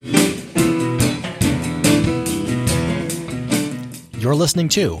You're listening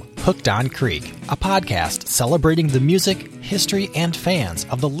to Hooked on Creek, a podcast celebrating the music, history, and fans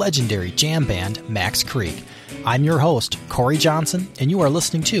of the legendary jam band Max Creek. I'm your host, Corey Johnson, and you are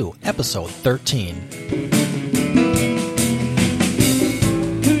listening to episode 13.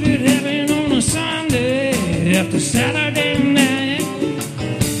 Could it happen on a Sunday after Saturday night?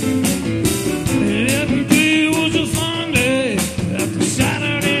 Every day was a fun day after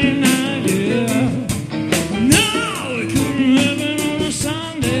Saturday night, yeah. No, it couldn't happen on a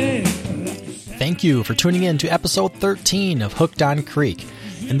Sunday. Thank you for tuning in to episode 13 of Hooked on Creek.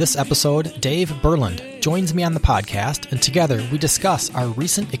 In this episode, Dave Berland joins me on the podcast, and together we discuss our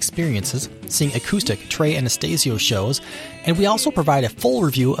recent experiences seeing acoustic Trey Anastasio shows, and we also provide a full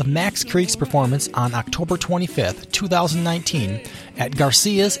review of Max Creek's performance on October 25th, 2019 at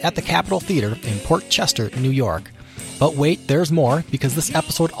Garcia's at the Capitol Theater in Port Chester, New York. But wait, there's more, because this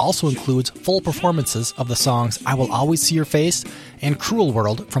episode also includes full performances of the songs I Will Always See Your Face and Cruel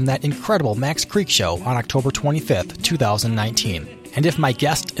World from that incredible Max Creek show on October 25th, 2019. And if my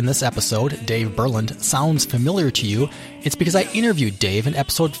guest in this episode, Dave Berland, sounds familiar to you, it's because I interviewed Dave in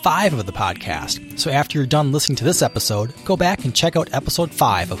episode 5 of the podcast. So after you're done listening to this episode, go back and check out episode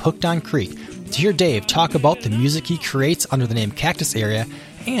 5 of Hooked on Creek to hear Dave talk about the music he creates under the name Cactus Area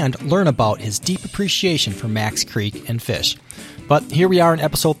and learn about his deep appreciation for Max Creek and Phish. But here we are in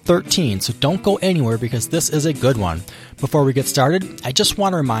episode 13, so don't go anywhere because this is a good one. Before we get started, I just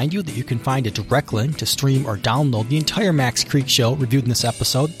want to remind you that you can find a direct link to stream or download the entire Max Creek show reviewed in this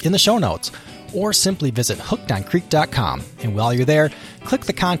episode in the show notes, or simply visit hookedoncreek.com. And while you're there, click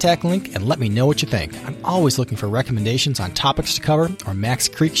the contact link and let me know what you think. I'm always looking for recommendations on topics to cover or Max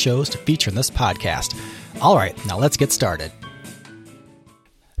Creek shows to feature in this podcast. All right, now let's get started.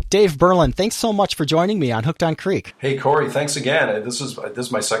 Dave Berland, thanks so much for joining me on Hooked on Creek. Hey, Corey, thanks again. This is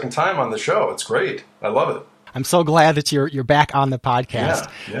my second time on the show. It's great. I love it. I'm so glad that you're back on the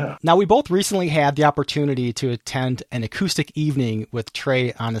podcast. Yeah. Now, we both recently had the opportunity to attend an acoustic evening with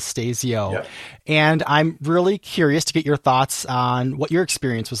Trey Anastasio, Yep. and I'm really curious to get your thoughts on what your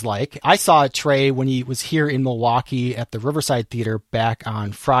experience was like. I saw Trey when he was here in Milwaukee at the Riverside Theater back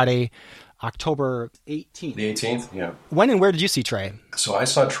on Friday, October 18th. The 18th, yeah. When and where did you see Trey? So I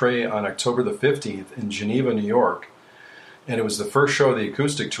saw Trey on October the 15th in Geneva, New York, and it was the first show of the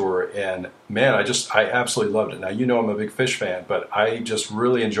acoustic tour, and man, I absolutely loved it. Now, you know I'm a big Phish fan, but I just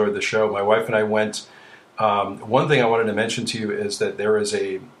really enjoyed the show. My wife and I went. One thing I wanted to mention to you is that there was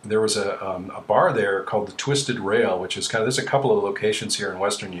a bar there called the Twisted Rail, which is there's a couple of locations here in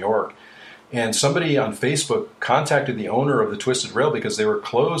Western New York. And somebody on Facebook contacted the owner of the Twisted Rail because they were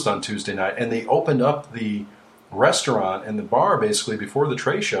closed on Tuesday night, and they opened up the restaurant and the bar basically before the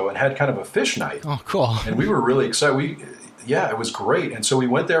Trey show and had kind of a Phish night. Oh, cool. And we were really excited. It was great. And so we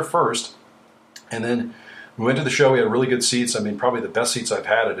went there first, and then we went to the show. We had really good seats. I mean, probably the best seats I've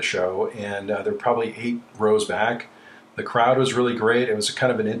had at a show, and there were probably 8 rows back. The crowd was really great. It was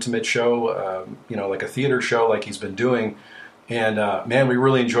kind of an intimate show, like a theater show like he's been doing. And man, we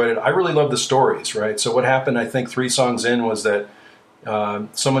really enjoyed it. I really love the stories, right? So what happened, I think 3 songs in, was that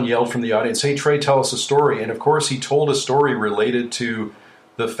someone yelled from the audience, "Hey, Trey, tell us a story." And of course, he told a story related to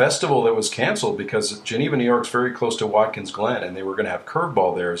the festival that was canceled because Geneva, New York's very close to Watkins Glen, and they were going to have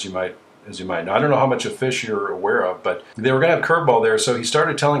Curveball there, as you might know. I don't know how much of Phish you're aware of, but they were going to have Curveball there. So he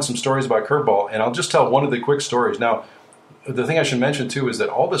started telling some stories about Curveball, and I'll just tell one of the quick stories. Now, the thing I should mention, too, is that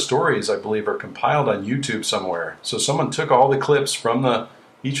all the stories, I believe, are compiled on YouTube somewhere. So someone took all the clips from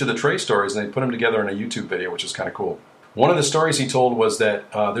each of the Trey stories and they put them together in a YouTube video, which is kind of cool. One of the stories he told was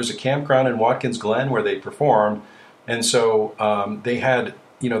that there's a campground in Watkins Glen where they performed. And so they had,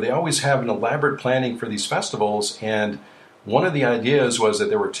 they always have an elaborate planning for these festivals. And one of the ideas was that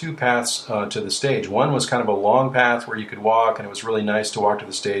there were 2 paths to the stage. One was kind of a long path where you could walk, and it was really nice to walk to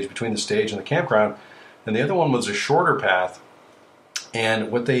the stage, between the stage and the campground. And the other one was a shorter path,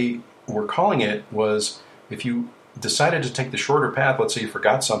 and what they were calling it was if you decided to take the shorter path, let's say you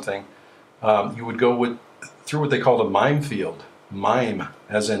forgot something, you would go through what they called a mime field. Mime,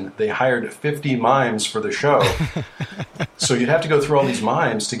 as in they hired 50 mimes for the show. So you'd have to go through all these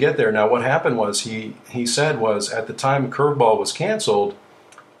mimes to get there. Now what happened was, he said was, at the time Curveball was canceled,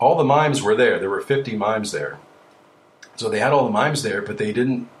 all the mimes were there. There were 50 mimes there. So they had all the mimes there, but they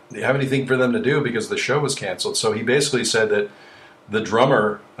didn't have anything for them to do because the show was canceled. So he basically said that the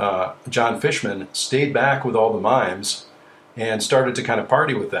drummer, John Fishman, stayed back with all the mimes and started to kind of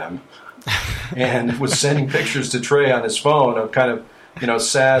party with them and was sending pictures to Trey on his phone of kind of,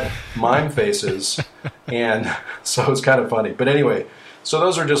 sad mime faces. And so it's kind of funny. But anyway, so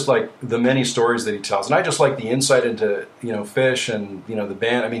those are just like the many stories that he tells. And I just like the insight into, Phish and, the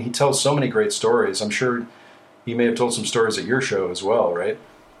band. I mean, he tells so many great stories. I'm sure he may have told some stories at your show as well, right?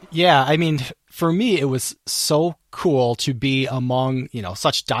 Yeah, I mean, for me, it was so cool to be among,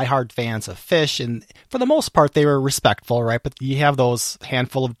 such diehard fans of Phish. And for the most part, they were respectful, right? But you have those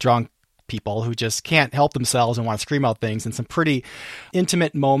handful of drunk people who just can't help themselves and want to scream out things in some pretty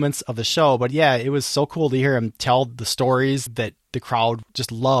intimate moments of the show. But yeah, it was so cool to hear him tell the stories that the crowd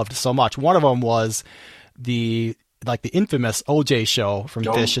just loved so much. One of them was the infamous OJ show from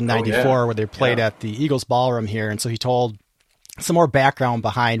Phish in '94, where they played at the Eagles Ballroom here. And so he told some more background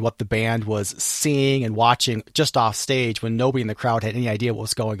behind what the band was seeing and watching just off stage when nobody in the crowd had any idea what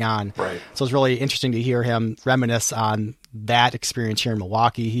was going on. Right. So it was really interesting to hear him reminisce on that experience here in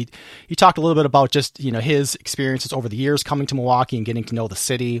Milwaukee. He talked a little bit about just, his experiences over the years coming to Milwaukee and getting to know the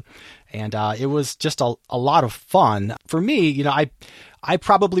city. And it was just a lot of fun. For me, I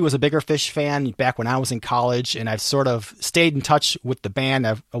probably was a bigger Phish fan back when I was in college, and I've sort of stayed in touch with the band.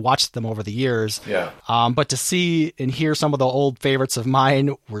 I've watched them over the years. Yeah. But to see and hear some of the old favorites of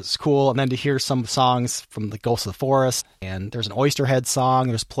mine was cool. And then to hear some songs from the Ghost of the Forest, and there's an Oysterhead song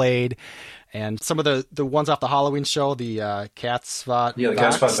that was played, and some of the ones off the Halloween show, the Cats Fought Yeah, the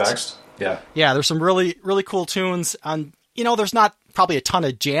Cats Fought Vaxxed. Yeah. Yeah, there's some really, really cool tunes. And, there's not probably a ton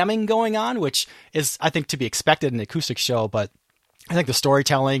of jamming going on, which is, I think, to be expected in an acoustic show, but I think the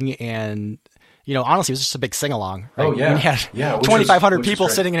storytelling and, honestly, it was just a big sing-along. Right? Oh, yeah. You had 2,500 people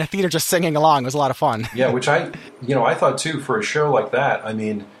sitting in a theater just singing along. It was a lot of fun. Yeah, which I thought, too, for a show like that, I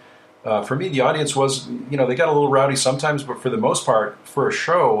mean, for me, the audience was, they got a little rowdy sometimes, but for the most part, for a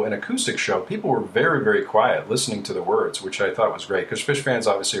show, an acoustic show, people were very, very quiet listening to the words, which I thought was great, because Phish fans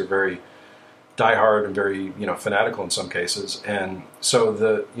obviously are very diehard and very, fanatical in some cases. And so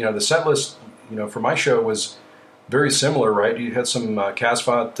the set list, for my show was very similar, right? You had some Cats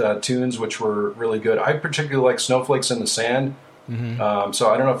Fought tunes, which were really good. I particularly like Snowflakes in the Sand. Mm-hmm.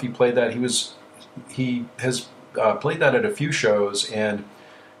 So I don't know if he played that. He has played that at a few shows, and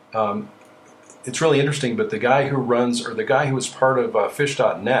it's really interesting. But the guy who was part of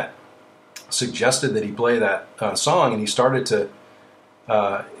Phish.net suggested that he play that song, and he started to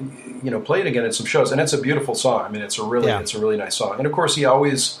play it again at some shows. And it's a beautiful song. I mean, it's a really nice song. And of course, he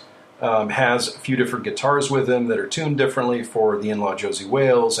always has a few different guitars with him that are tuned differently for the In-Law Josie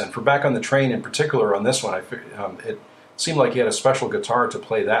Wales, and for Back on the Train in particular on this one, it seemed like he had a special guitar to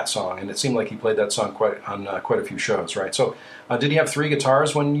play that song, and it seemed like he played that song quite a few shows, right? So did he have 3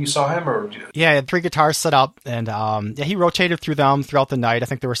 guitars when you saw him? Or Yeah, he had 3 guitars set up, and he rotated through them throughout the night. I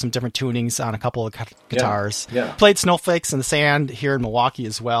think there were some different tunings on a couple of guitars. Yeah. Played Snowflakes in the Sand here in Milwaukee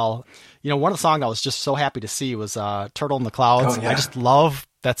as well. One of the songs I was just so happy to see was Turtle in the Clouds. Oh, yeah. I just love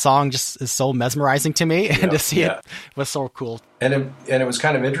that song, just is so mesmerizing to me, and to see it was so cool. And it was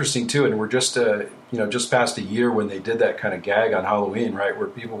kind of interesting too. And we're just just past a year when they did that kind of gag on Halloween, right, where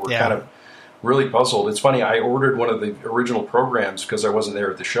people were kind of really puzzled. It's funny. I ordered one of the original programs because I wasn't there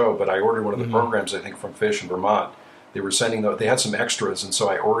at the show, but I ordered one of the programs, I think, from Phish in Vermont. They were sending they had some extras, and so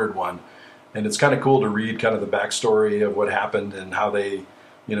I ordered one. And it's kind of cool to read kind of the backstory of what happened and how they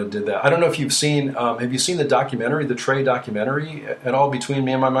did that. I don't know if you've seen, have you seen the documentary, the Trey documentary at all, Between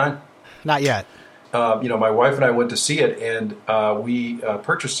Me and My Mind? Not yet. My wife and I went to see it, and we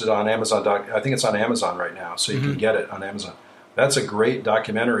purchased it on Amazon. I think it's on Amazon right now, so you can get it on Amazon. That's a great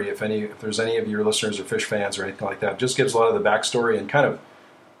documentary. If there's any of your listeners or Phish fans or anything like that, it just gives a lot of the backstory and kind of,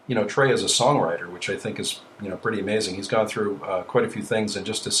 Trey as a songwriter, which I think is, pretty amazing. He's gone through quite a few things, and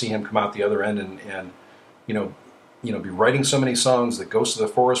just to see him come out the other end and be writing so many songs, the Ghost of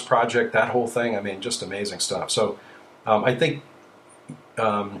the Forest project, that whole thing, I mean, just amazing stuff. So I think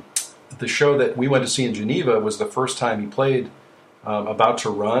the show that we went to see in Geneva was the first time he played About to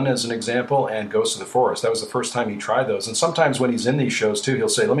Run, as an example, and Ghost of the Forest. That was the first time he tried those. And sometimes when he's in these shows, too, he'll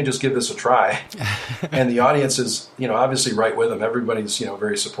say, let me just give this a try. And the audience is, obviously right with him. Everybody's,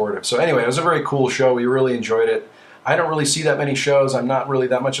 very supportive. So anyway, it was a very cool show. We really enjoyed it. I don't really see that many shows. I'm not really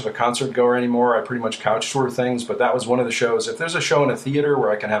that much of a concert goer anymore. I pretty much couch tour things, but that was one of the shows. If there's a show in a theater where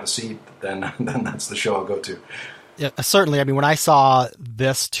I can have a seat, then that's the show I'll go to. Yeah, certainly. I mean, when I saw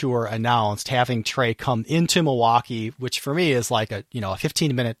this tour announced, having Trey come into Milwaukee, which for me is like a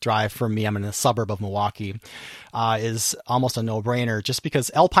 15-minute drive from me, I'm in a suburb of Milwaukee, is almost a no-brainer. Just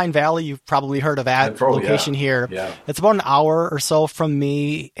because Alpine Valley, you've probably heard of that location here. Yeah. It's about an hour or so from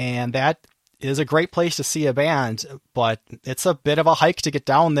me, and that is a great place to see a band, but it's a bit of a hike to get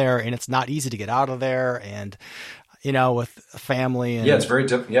down there, and it's not easy to get out of there, and with family. And it's very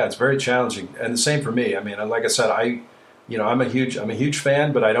it's very challenging, and the same for me. I mean, like I said, I'm a huge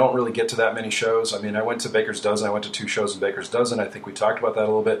fan, but I don't really get to that many shows. I mean, I went to Baker's Dozen. I went to 2 shows in Baker's Dozen. I think we talked about that a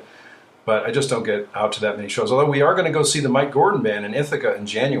little bit. But I just don't get out to that many shows. Although we are going to go see the Mike Gordon Band in Ithaca in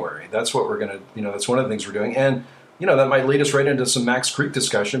January. That's what we're going to, that's one of the things we're doing. And, that might lead us right into some Max Creek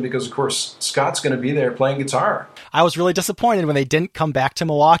discussion because, of course, Scott's going to be there playing guitar. I was really disappointed when they didn't come back to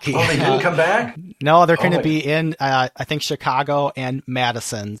Milwaukee. Oh, they didn't come back? No, they're going to be in, I think, Chicago and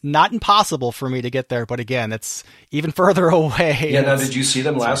Madison. Not impossible for me to get there, but again, it's even further away. Yeah, now, did you see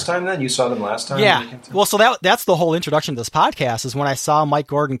them last time then? You saw them last time? Yeah. Well, so that's the whole introduction to this podcast is when I saw Mike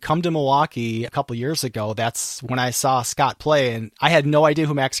Gordon come to Milwaukee a couple years ago. That's when I saw Scott play, and I had no idea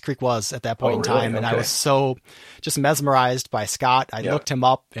who Max Creek was at that point in time. And I was so just mesmerized by Scott. I looked him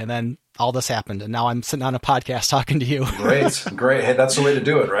up, and then all this happened, and now I'm sitting on a podcast talking to you. Great. Hey, that's the way to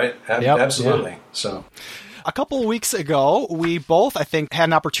do it, right? Absolutely. Yeah. So, a couple of weeks ago, we both, I think, had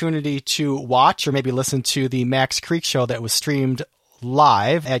an opportunity to watch or maybe listen to the Max Creek show that was streamed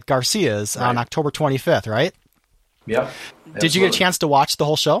live at Garcia's on October 25th, right? Yep. Did you get a chance to watch the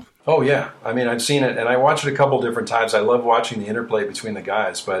whole show? Oh, yeah. I mean, I've seen it, and I watched it a couple different times. I love watching the interplay between the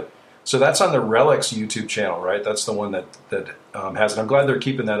guys, but... So that's on the Relics YouTube channel, right? That's the one that has it. I'm glad they're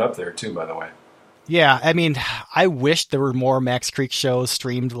keeping that up there, too, by the way. Yeah, I mean, I wish there were more Max Creek shows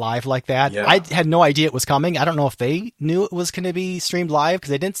streamed live like that. Yeah. I had no idea it was coming. I don't know if they knew it was going to be streamed live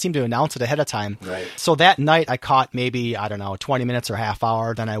because they didn't seem to announce it ahead of time. Right. So that night I caught maybe, 20 minutes or half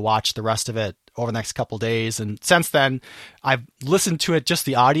hour. Then I watched the rest of it over the next couple of days. And since then, I've listened to it, just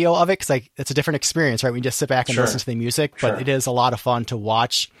the audio of it, because it's a different experience, right? We just sit back and listen to the music, but it is a lot of fun to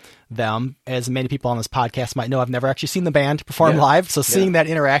watch them. As many people on this podcast might know, I've never actually seen the band perform live. So seeing that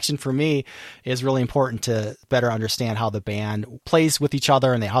interaction for me is really important to better understand how the band plays with each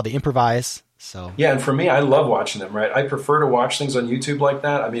other and how they improvise. So yeah, and for me, I love watching them, right? I prefer to watch things on YouTube like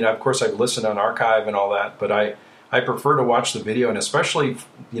that. I mean, of course, I've listened on archive and all that, but I prefer to watch the video, and especially,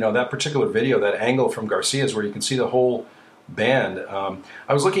 that particular video, that angle from Garcia's where you can see the whole band.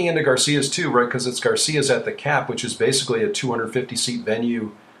 I was looking into Garcia's too, right? Because it's Garcia's at the Cap, which is basically a 250-seat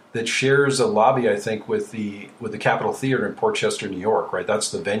venue that shares a lobby, I think, with the Capitol Theater in Port Chester, New York, right? That's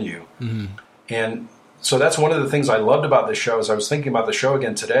the venue. Mm-hmm. And so that's one of the things I loved about this show, as I was thinking about the show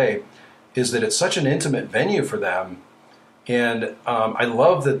again today, is that it's such an intimate venue for them. And I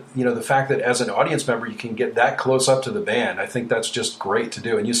love that, the fact that as an audience member, you can get that close up to the band. I think that's just great to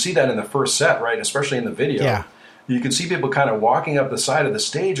do. And you see that in the first set, right? Especially in the video. Yeah. You can see people kind of walking up the side of the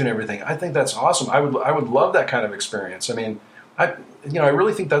stage and everything. I think that's awesome. I would love that kind of experience. I mean, I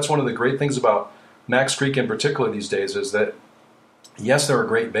really think that's one of the great things about Max Creek in particular these days is that, yes, they're a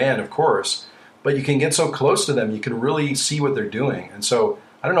great band, of course, but you can get so close to them, you can really see what they're doing. And so,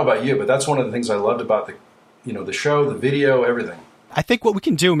 I don't know about you, but that's one of the things I loved about the show, the video, everything. I think what we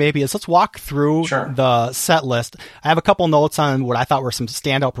can do maybe is let's walk through the set list. I have a couple notes on what I thought were some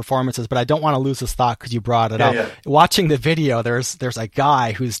standout performances, but I don't want to lose this thought because you brought it up. Yeah. Watching the video, there's a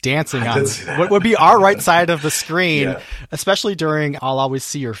guy who's dancing on what would be our right side of the screen, especially during I'll Always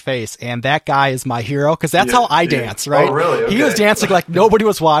See Your Face. And that guy is my hero because that's how I dance, right? Oh, really? Okay. He was dancing like nobody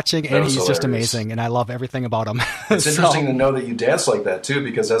was watching, and he's just amazing, and I love everything about him. It's interesting to know that you dance like that, too,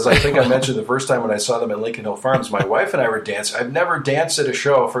 because as I think I mentioned the first time when I saw them at Lincoln Hill Farms, my wife and I were dancing. I've never danced at a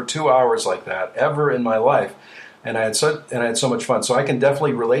show for 2 hours like that ever in my life, and I had so much fun. So I can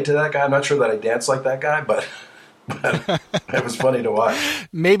definitely relate to that guy. I'm not sure that I dance like that guy, but it was funny to watch.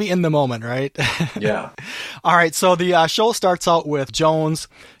 Maybe in the moment, right? Yeah. All right. So the show starts out with Jones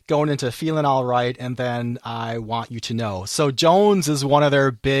going into Feeling All Right, and then I Want You to Know. So Jones is one of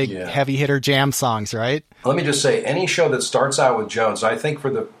their big heavy hitter jam songs, right? Let me just say, any show that starts out with Jones, I think for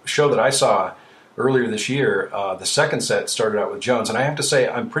the show that I saw earlier this year, the second set started out with Jones. And I have to say,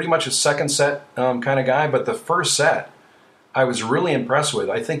 I'm pretty much a second set kind of guy, but the first set I was really impressed with.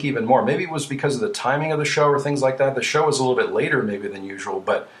 I think even more. Maybe it was because of the timing of the show or things like that. The show was a little bit later maybe than usual,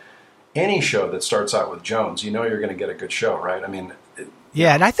 but any show that starts out with Jones, you're going to get a good show, right? I mean...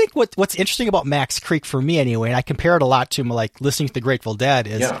 Yeah, and I think what's interesting about Max Creek for me anyway, and I compare it a lot to like listening to the Grateful Dead,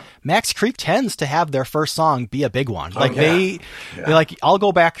 is Max Creek tends to have their first song be a big one. Like they like, I'll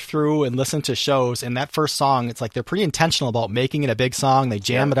go back through and listen to shows, and that first song, it's like they're pretty intentional about making it a big song. They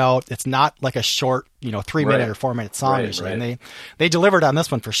jam it out. It's not like a short, 3-minute or 4-minute song usually. And they delivered on this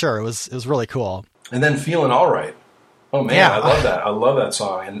one for sure. It was really cool. And then Feeling All Right. Oh man, I love that. I love that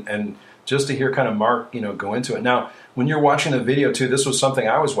song. And just to hear kind of Mark, go into it. Now, when you're watching the video too, this was something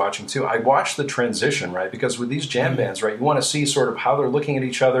I was watching too. I watched the transition, right? Because with these jam bands, right, you want to see sort of how they're looking at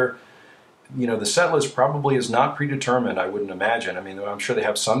each other. The set list probably is not predetermined, I wouldn't imagine. I mean, I'm sure they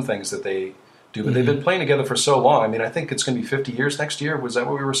have some things that they do, but they've been playing together for so long. I mean, I think it's going to be 50 years next year. Was that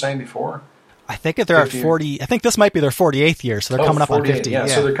what we were saying before? I think they're at 40. I think this might be their 48th year, so they're coming up on 50. Yeah,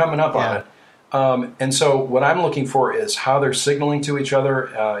 so they're coming up on it. And so what I'm looking for is how they're signaling to each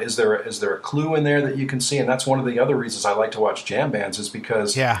other. Is there a clue in there that you can see? And that's one of the other reasons I like to watch jam bands, is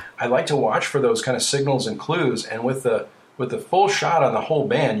because I like to watch for those kind of signals and clues. And with the full shot on the whole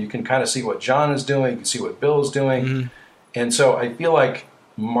band, you can kind of see what John is doing, you can see what Bill is doing. Mm-hmm. And so I feel like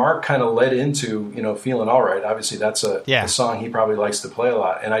Mark kind of led into, Feeling All Right. Obviously, that's a song he probably likes to play a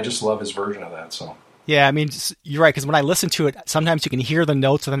lot, and I just love his version of that. So. Yeah, I mean, you're right, because when I listen to it, sometimes you can hear the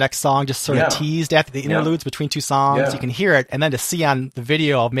notes of the next song just sort of teased after the interludes between two songs. Yeah. You can hear it, and then to see on the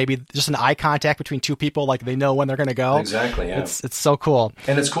video of maybe just an eye contact between two people, like they know when they're going to go. Exactly, yeah. It's so cool.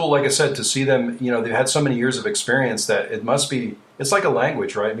 And it's cool, like I said, to see them, they've had so many years of experience that it's like a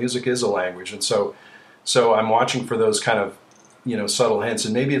language, right? Music is a language. And so I'm watching for those kind of, subtle hints.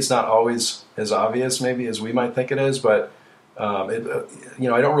 And maybe it's not always as obvious maybe as we might think it is, but, I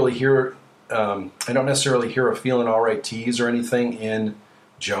don't really hear... I don't necessarily hear a Feeling All Right tease or anything in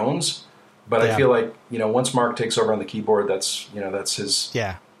Jones, but I feel like, once Mark takes over on the keyboard, that's his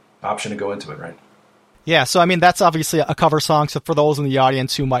option to go into it, right? Yeah, so I mean, that's obviously a cover song. So for those in the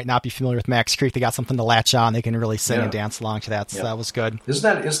audience who might not be familiar with Max Creek, they got something to latch on. They can really sing and dance along to that. So that was good.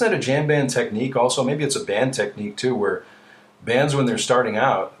 Isn't that a jam band technique also? Maybe it's a band technique too, where bands, when they're starting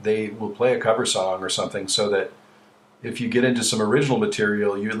out, they will play a cover song or something so that if you get into some original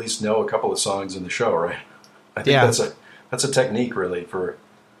material, you at least know a couple of songs in the show, right? I think that's a technique really for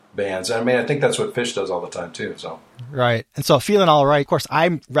bands. I mean, I think that's what Phish does all the time too. So right, and so Feeling All Right, of course,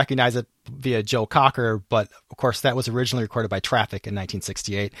 I recognize it via Joe Cocker, but of course that was originally recorded by Traffic in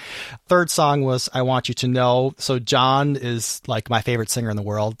 1968. Third song was I Want You to Know. So John is like my favorite singer in the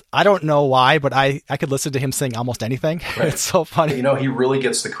world. I don't know why, but I could listen to him sing almost anything. Right. It's so funny. He really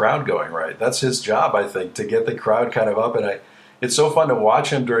gets the crowd going, right? That's his job, I think, to get the crowd kind of up. And it's so fun to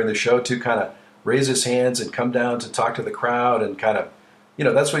watch him during the show to kind of raise his hands and come down to talk to the crowd and kind of,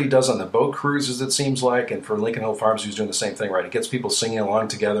 that's what he does on the boat cruises, it seems like. And for Lincoln Hill Farms, he's doing the same thing, right? He gets people singing along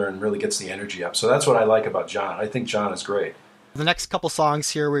together and really gets the energy up. So that's what I like about John. I think John is great. The next couple songs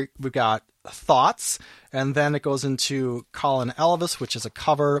here, we've got Thoughts, and then it goes into Callin' Elvis, which is a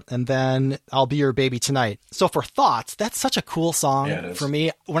cover, and then I'll Be Your Baby Tonight. So for Thoughts, that's such a cool song for me.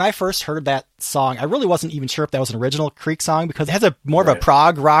 When I first heard that song, I really wasn't even sure if that was an original Creek song because it has a more of a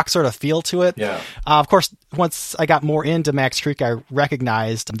prog rock sort of feel to it. Yeah. Of course, once I got more into Max Creek, I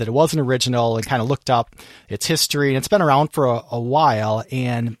recognized that it was an original and kind of looked up its history, and it's been around for a while.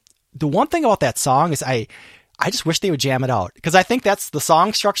 And the one thing about that song is I just wish they would jam it out because I think that's the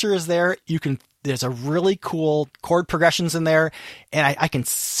song structure is there. There's a really cool chord progressions in there, and I can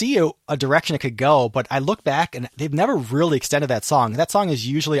see a direction it could go, but I look back and they've never really extended that song. That song is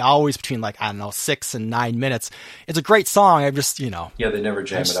usually always between 6 and 9 minutes. It's a great song. I just, they never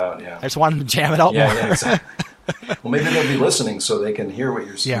jam it out. Yeah. I just want them to jam it out more. Yeah, exactly. Well, maybe they'll be listening so they can hear what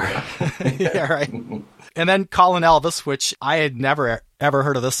you're saying. Yeah, right. And then Callin' Elvis, which I had never ever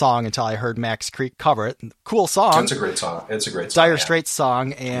heard of this song until I heard Max Creek cover it. Cool song. It's a great song. Dire Straits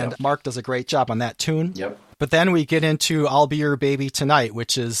song, and Mark does a great job on that tune. Yep. But then we get into I'll Be Your Baby Tonight,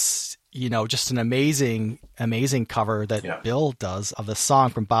 which is, just an amazing, amazing cover that Bill does of the song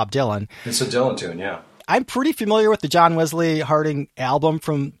from Bob Dylan. It's a Dylan tune, yeah. I'm pretty familiar with the John Wesley Harding album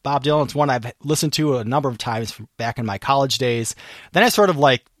from Bob Dylan. It's one I've listened to a number of times back in my college days. Then I sort of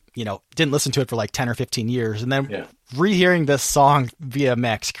didn't listen to it for 10 or 15 years. And then rehearing this song via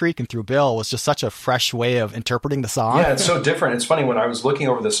Max Creek and through Bill was just such a fresh way of interpreting the song. Yeah, it's so different. It's funny, when I was looking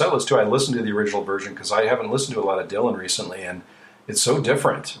over the set list too, I listened to the original version because I haven't listened to a lot of Dylan recently, and it's so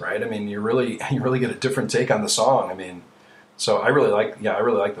different, right? I mean, you really get a different take on the song. I mean, so I really like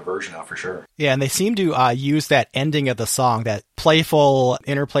the version now for sure. Yeah, and they seem to use that ending of the song, that playful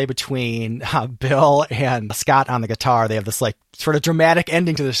interplay between Bill and Scott on the guitar. They have this sort of dramatic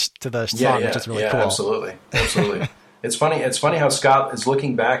ending to the song, which is really cool. Absolutely. It's funny how Scott is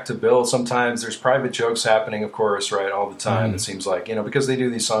looking back to Bill. Sometimes there's private jokes happening, of course, right, all the time. Mm-hmm. It seems like, because they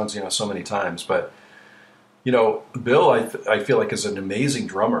do these songs, so many times. But, Bill, I feel like is an amazing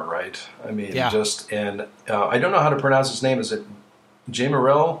drummer, right? I mean, and I don't know how to pronounce his name. Is it J.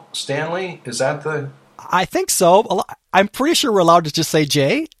 Morrell Stanley? Is that the... I think so. I'm pretty sure we're allowed to just say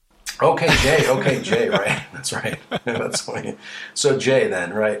Jay. Okay, Jay, right. That's right. That's funny. So Jay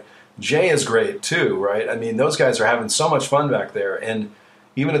then, right? Jay is great too, right? I mean, those guys are having so much fun back there. And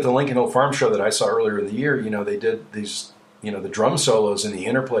even at the Lincoln Hill Farm show that I saw earlier in the year, they did these, the drum solos and the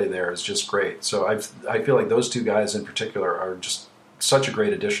interplay there is just great. So I feel like those two guys in particular are just such a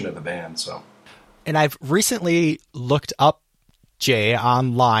great addition to the band. So, and I've recently looked up Jay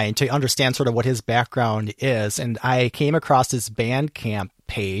online to understand sort of what his background is, and I came across his Bandcamp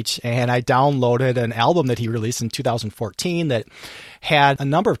page and I downloaded an album that he released in 2014 that had a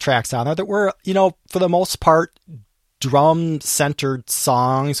number of tracks on there that were, for the most part, drum-centered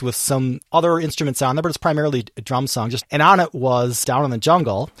songs with some other instruments on there, but it's primarily a drum song. And on it was Down in the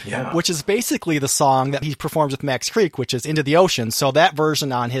Jungle, which is basically the song that he performs with Max Creek, which is Into the Ocean. So that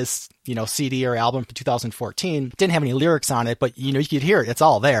version on his CD or album from 2014 didn't have any lyrics on it, but you could hear it. It's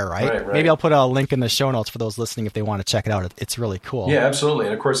all there, right? Maybe I'll put a link in the show notes for those listening if they want to check it out. It's really cool. Yeah, absolutely.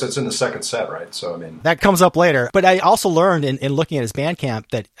 And of course, that's in the second set, right? So, I mean, that comes up later. But I also learned in looking at his Bandcamp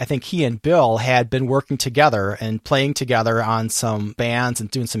that I think he and Bill had been working together and playing together on some bands and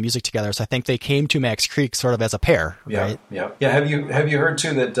doing some music together. So I think they came to Max Creek sort of as a pair, right? Yeah. Have you heard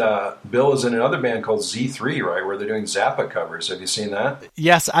too that Bill is in another band called Z3, right, where they're doing Zappa covers? Have you seen that?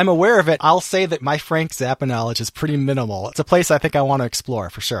 Yes, I'm aware of it. I'll say that my Frank Zappa knowledge is pretty minimal. It's a place I think I want to explore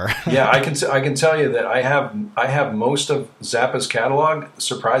for sure. Yeah, I can tell you that I have most of Zappa's catalog,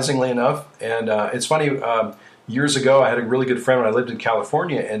 surprisingly enough. And it's funny. Years ago, I had a really good friend when I lived in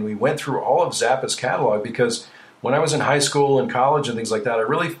California, and we went through all of Zappa's catalog because when I was in high school and college and things like that, I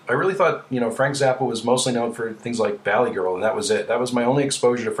really thought Frank Zappa was mostly known for things like Valley Girl, and that was it. That was my only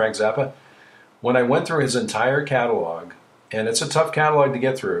exposure to Frank Zappa. When I went through his entire catalog, and it's a tough catalog to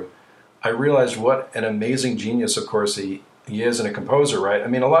get through, I realized what an amazing genius, of course, he is and a composer, right? I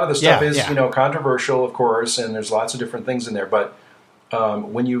mean, a lot of the stuff is controversial, of course, and there's lots of different things in there. But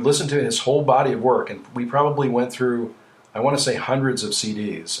when you listen to his whole body of work, and we probably went through, I want to say, hundreds of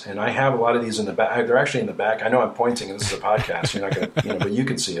CDs, and I have a lot of these in the back. They're actually in the back. I know I'm pointing, and this is a podcast. You're not going to, but you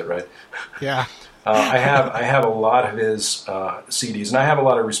can see it, right? Yeah. I have a lot of his CDs, and I have a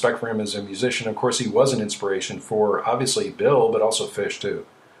lot of respect for him as a musician. Of course, he was an inspiration for, obviously, Bill, but also Fish, too.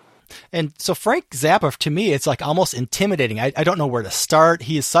 And so Frank Zappa, to me, it's like almost intimidating. I don't know where to start.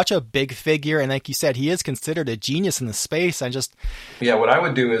 He is such a big figure, and like you said, he is considered a genius in the space. What I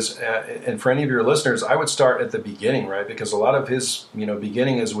would do is, and for any of your listeners, I would start at the beginning, right? Because a lot of his,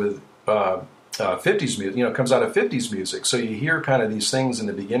 beginning is with 50s music, comes out of 50s music. So you hear kind of these things in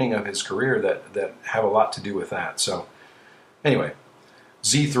the beginning of his career that have a lot to do with that. So anyway,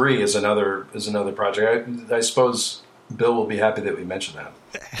 Z3 is another project. I suppose Bill will be happy that we mentioned that.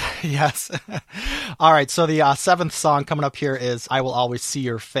 Yes. All right. So the seventh song coming up here is I Will Always See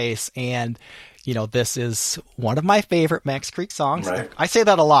Your Face. And, this is one of my favorite Max Creek songs. Right. I say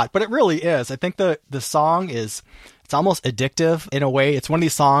that a lot, but it really is. I think the song it's almost addictive in a way. It's one of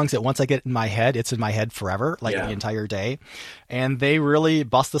these songs that once I get it in my head, it's in my head forever, the entire day. And they really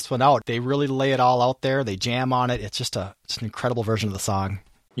bust this one out. They really lay it all out there. They jam on it. It's just an incredible version of the song.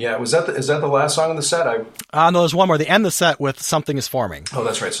 Yeah, is that the last song in the set? No, there's one more. They end the set with Something Is Forming. Oh,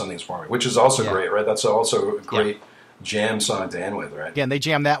 that's right, Something Is Forming, which is also great, right? That's also a great jam song to end with, right? Again, they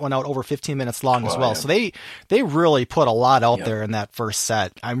jammed that one out over 15 minutes long as well. Yeah. So they really put a lot out there in that first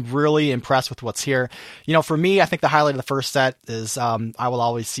set. I'm really impressed with what's here. For me, I think the highlight of the first set is I Will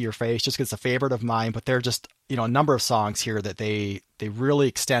Always See Your Face, just because it's a favorite of mine. But they're just, a number of songs here that they really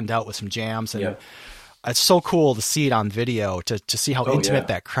extend out with some jams. And it's so cool to see it on video, to see how intimate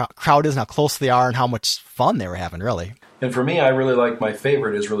that crowd is and how close they are and how much fun they were having, really. And for me, I really like, my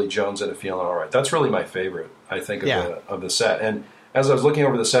favorite is really Jones and a Feeling All Right. That's really my favorite, I think, of the set. And as I was looking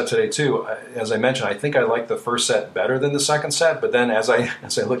over the set today, too, as I mentioned, I think I like the first set better than the second set. But then as I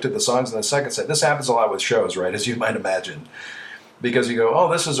looked at the songs in the second set, this happens a lot with shows, right, as you might imagine. Because you go,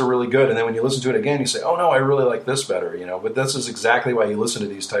 oh, this is a really good, and then when you listen to it again, you say, oh, no, I really like this better, But this is exactly why you listen to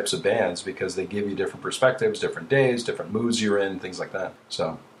these types of bands, because they give you different perspectives, different days, different moods you're in, things like that.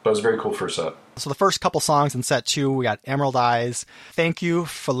 So it was a very cool first set. So the first couple songs in set 2, we got Emerald Eyes, Thank You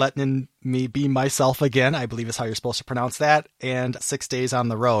for Letting Me Be Myself Again, I believe is how you're supposed to pronounce that, and 6 Days on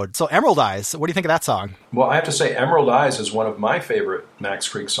the Road. So Emerald Eyes, what do you think of that song? Well, I have to say Emerald Eyes is one of my favorite Max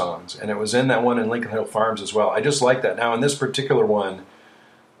Creek songs, and it was in that one in Lincoln Hill Farms as well. I just like that. Now, in this particular one,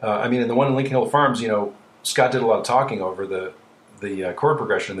 in the one in Lincoln Hill Farms, Scott did a lot of talking over the chord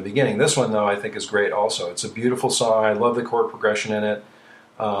progression in the beginning. This one, though, I think is great also. It's a beautiful song. I love the chord progression in it.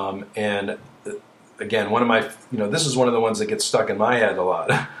 And again, one of my, this is one of the ones that gets stuck in my head a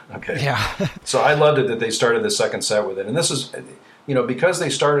lot. Okay. Yeah. So I loved it that they started the second set with it. And this is, because they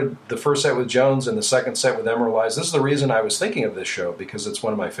started the first set with Jones and the second set with Emerald Eyes, this is the reason I was thinking of this show, because it's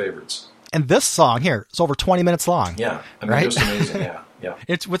one of my favorites. And this song here is over 20 minutes long. Yeah. Right? Just amazing. Yeah. Yeah.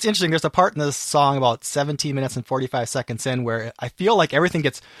 It's what's interesting. There's a part in this song about 17 minutes and 45 seconds in where I feel like everything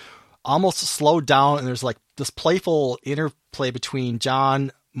gets almost slowed down, and there's like this playful interplay between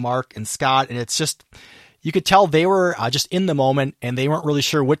John, Mark, and Scott, and it's just, you could tell they were just in the moment and they weren't really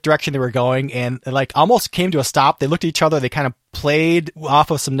sure what direction they were going, and like almost came to a stop. They looked at each other, they kind of played off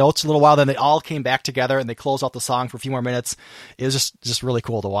of some notes a little while, then they all came back together and they closed out the song for a few more minutes. It was just really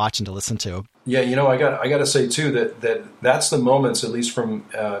cool to watch and to listen to. Yeah, I got to say too that's the moments, at least from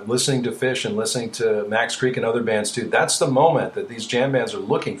listening to Phish and listening to Max Creek and other bands too. That's the moment that these jam bands are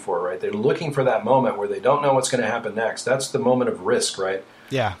looking for, right? They're looking for that moment where they don't know what's going to happen next. That's the moment of risk, right?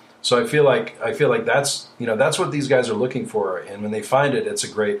 Yeah. So I feel like that's that's what these guys are looking for, and when they find it, it's a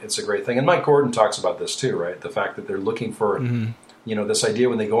great thing. And Mike Gordon talks about this too, right? The fact that they're looking for this idea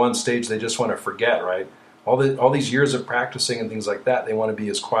when they go on stage, they just want to forget, right? All these years of practicing and things like that, they want to be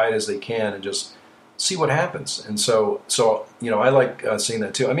as quiet as they can and just see what happens. And so I like seeing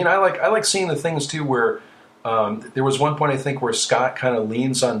that too. I mean, I like seeing the things too where there was one point I think where Scott kind of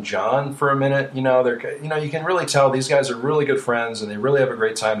leans on John for a minute. You can really tell these guys are really good friends and they really have a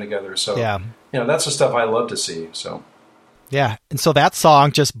great time together. So that's the stuff I love to see. So yeah, and so that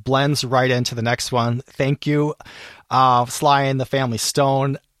song just blends right into the next one. Thank You, Sly and the Family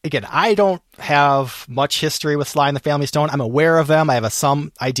Stone. Again, I don't have much history with Sly and the Family Stone. I'm aware of them. I have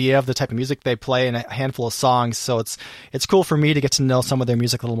some idea of the type of music they play and a handful of songs. So it's cool for me to get to know some of their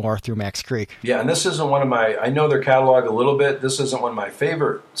music a little more through Max Creek. Yeah, and this isn't one of my. I know their catalog a little bit. This isn't one of my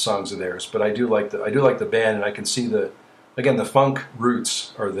favorite songs of theirs, but I do like the band, and I can see the funk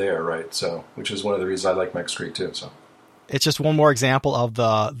roots are there, right? So, which is one of the reasons I like Max Creek too. So. It's just one more example of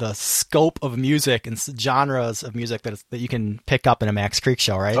the scope of music and genres of music that you can pick up in a Max Creek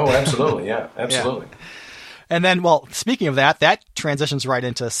show, right? Oh, absolutely. Yeah, absolutely. Yeah. And then, well, speaking of that transitions right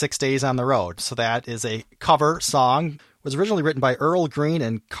into 6 Days on the Road. So that is a cover song. It was originally written by Earl Green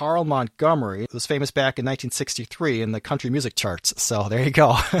and Carl Montgomery. It was famous back in 1963 in the country music charts. So there you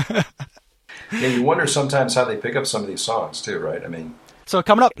go. Yeah, you wonder sometimes how they pick up some of these songs too, right? I mean... So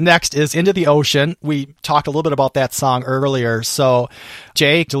coming up next is Into the Ocean. We talked a little bit about that song earlier. So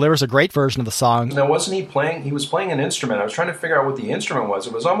Jay delivers a great version of the song. Now, wasn't he playing? He was playing an instrument. I was trying to figure out what the instrument was.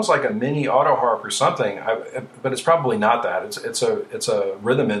 It was almost like a mini auto harp or something, but it's probably not that. It's a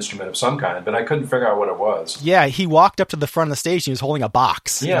rhythm instrument of some kind, but I couldn't figure out what it was. Yeah, he walked up to the front of the stage and he was holding a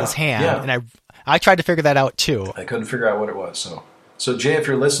box in his hand, and I tried to figure that out too. I couldn't figure out what it was. So Jay, if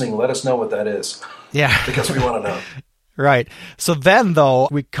you're listening, let us know what that is. Yeah, because we want to know. Right. So then, though,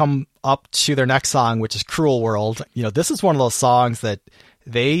 we come up to their next song, which is Cruel World. This is one of those songs that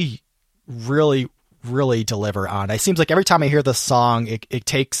they really, really deliver on. It seems like every time I hear this song, it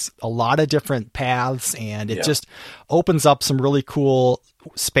takes a lot of different paths, and it just opens up some really cool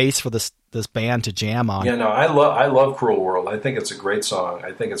space for this band to jam on. Yeah, no, I love Cruel World. I think it's a great song.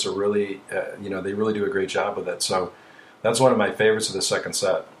 I think it's a really, they really do a great job with it. So that's one of my favorites of the second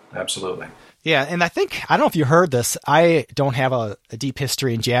set. Absolutely. Yeah, and I don't know if you heard this, I don't have a deep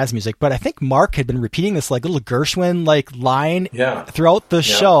history in jazz music, but I think Mark had been repeating this little Gershwin line throughout the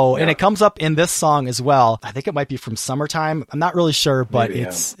show, and it comes up in this song as well. I think it might be from Summertime. I'm not really sure, but maybe,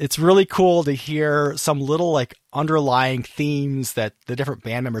 it's really cool to hear some little underlying themes that the different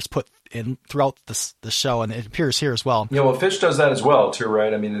band members put in throughout the show, and it appears here as well. Yeah, well, Phish does that as well, too,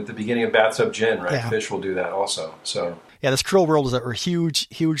 right? I mean, at the beginning of Bathtub Gin, right? Yeah. Phish will do that also, so... Yeah, this Cruel World is a huge,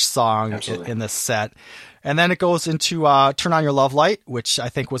 huge song in this set. And then it goes into Turn On Your Love Light, which I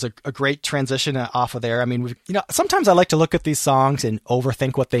think was a great transition off of there. I mean, sometimes I like to look at these songs and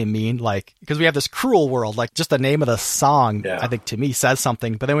overthink what they mean, because we have this Cruel World, just the name of the song, I think to me says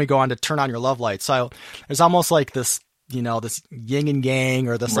something. But then we go on to Turn On Your Love Light. So there's almost like this, this yin and yang,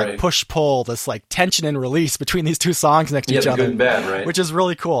 or this push-pull, this tension and release between these two songs next to each other. Good and bad, right? Which is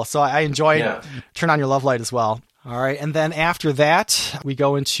really cool. So I enjoyed Turn On Your Love Light as well. All right, and then after that, we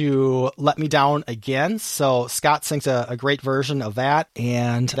go into Let Me Down Again. So Scott sings a great version of that,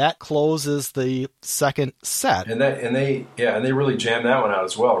 and that closes the second set. And they really jammed that one out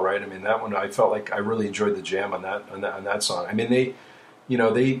as well, right? I mean, that one I felt like I really enjoyed the jam on that song. I mean,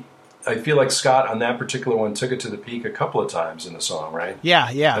 I feel like Scott on that particular one took it to the peak a couple of times in the song, right?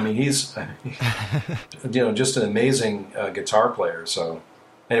 Yeah. I mean, he's just an amazing guitar player, so.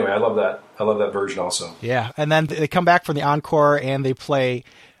 Anyway, I love that version also. Yeah, and then they come back from the encore and they play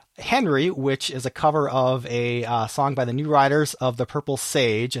Henry, which is a cover of a song by the New Riders of the Purple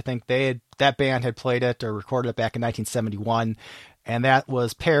Sage. I think that band had played it or recorded it back in 1971, and that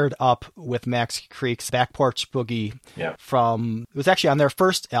was paired up with Max Creek's Back Porch Boogie it was actually on their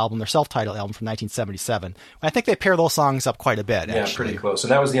first album, their self-titled album from 1977. I think they pair those songs up quite a bit, actually. Yeah, pretty close.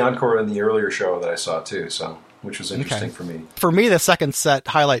 And that was the encore in the earlier show that I saw, too, which was interesting for me. For me, the second set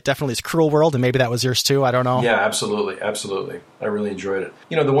highlight definitely is Cruel World, and maybe that was yours too. I don't know. Yeah, absolutely. I really enjoyed it.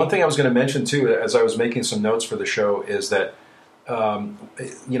 The one thing I was going to mention too, as I was making some notes for the show, is that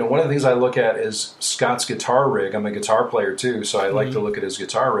one of the things I look at is Scott's guitar rig. I'm a guitar player too, so I like to look at his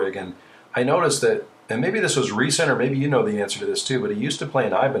guitar rig, and I noticed that, and maybe this was recent, or maybe you know the answer to this too, but he used to play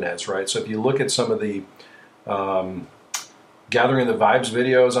an Ibanez, right? So if you look at some of the Gathering the Vibes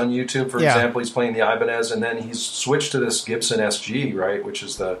videos on YouTube, for example, he's playing the Ibanez, and then he's switched to this Gibson SG, right, which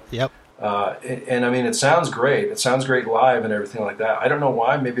is the... Yep. And I mean, it sounds great. It sounds great live and everything like that. I don't know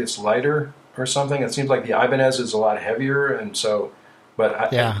why. Maybe it's lighter or something. It seems like the Ibanez is a lot heavier, and so...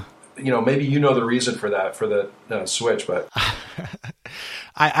 But maybe you know the reason for that, for the switch, but...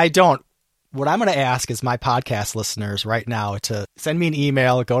 I don't. What I'm going to ask is my podcast listeners right now to send me an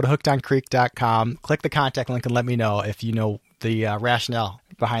email, go to hookedoncreek.com, click the contact link, and let me know if you know the rationale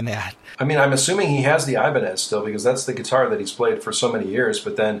behind that. I mean, I'm assuming he has the Ibanez still, because that's the guitar that he's played for so many years.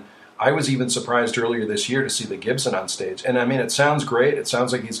 But then I was even surprised earlier this year to see the Gibson on stage. And I mean, it sounds great. It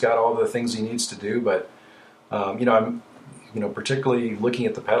sounds like he's got all the things he needs to do. But, I'm particularly looking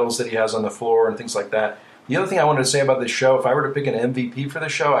at the pedals that he has on the floor and things like that. The other thing I wanted to say about this show, if I were to pick an MVP for the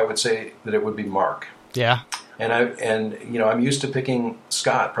show, I would say that it would be Mark. Yeah. And I'm used to picking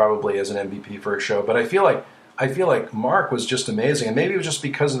Scott probably as an MVP for a show, but I feel like Mark was just amazing. And maybe it was just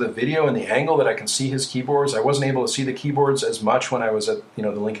because of the video and the angle that I can see his keyboards. I wasn't able to see the keyboards as much when I was at, the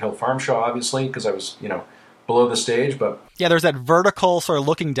Lincoln Hill Farm Show, obviously, because I was, below the stage, but... Yeah, there's that vertical sort of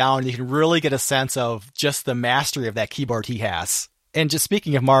looking down. You can really get a sense of just the mastery of that keyboard he has. And just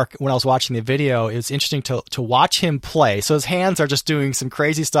speaking of Mark, when I was watching the video, it was interesting to watch him play. So his hands are just doing some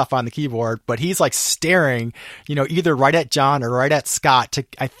crazy stuff on the keyboard, but he's like staring, either right at John or right at Scott to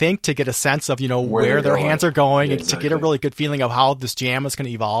get a sense of, where their hands are going, and to get a really good feeling of how this jam is going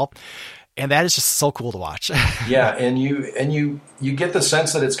to evolve. And that is just so cool to watch. Yeah, and you get the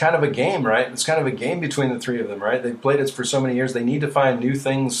sense that it's kind of a game, right? It's kind of a game between the three of them, right? They've played it for so many years. They need to find new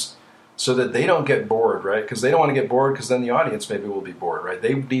things so that they don't get bored, right? Because they don't want to get bored, because then the audience maybe will be bored, right?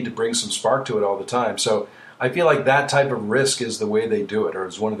 They need to bring some spark to it all the time. So I feel like that type of risk is the way they do it, or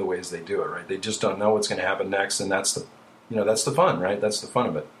is one of the ways they do it, right? They just don't know what's going to happen next, and that's the fun, right? That's the fun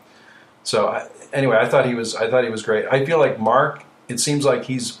of it. So I thought he was great. I feel like Mark, it seems like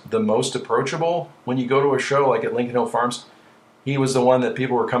he's the most approachable when you go to a show like at Lincoln Hill Farms. He was the one that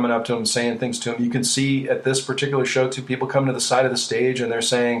people were coming up to him, saying things to him. You can see at this particular show too, people come to the side of the stage and they're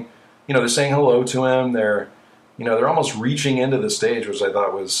saying, they're saying hello to him. They're almost reaching into the stage, which I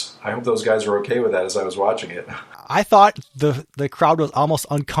thought was, I hope those guys were okay with that as I was watching it. I thought the crowd was almost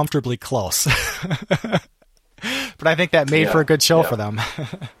uncomfortably close, but I think that made for a good show for them.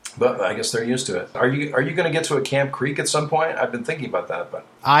 But I guess they're used to it. Are you going to get to a Camp Creek at some point? I've been thinking about that, but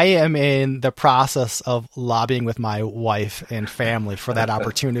I am in the process of lobbying with my wife and family for that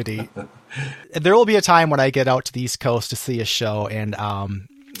opportunity. There will be a time when I get out to the East Coast to see a show, and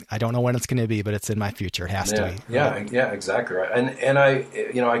I don't know when it's going to be, but it's in my future. It has to be. Yeah, exactly right. And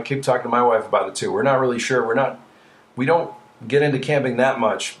I keep talking to my wife about it too. We're not really sure. We don't get into camping that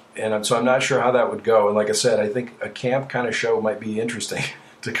much, and so I'm not sure how that would go. And like I said, I think a camp kind of show might be interesting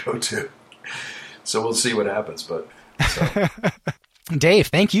to go to. So we'll see what happens. But Dave,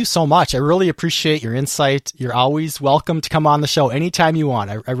 thank you so much. I really appreciate your insight. You're always welcome to come on the show anytime you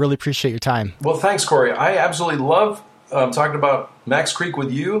want. I really appreciate your time. Well, thanks, Corey. I absolutely love talking about Max Creek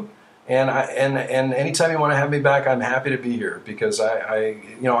with you, and anytime you want to have me back, I'm happy to be here, because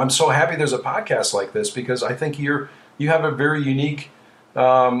I'm so happy there's a podcast like this, because I think you have a very unique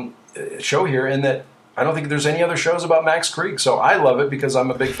show here, in that I don't think there's any other shows about Max Creek, so I love it because I'm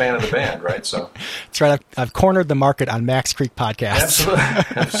a big fan of the band, right? So that's right. I've cornered the market on Max Creek podcasts.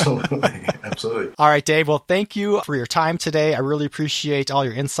 Absolutely. All right, Dave. Well, thank you for your time today. I really appreciate all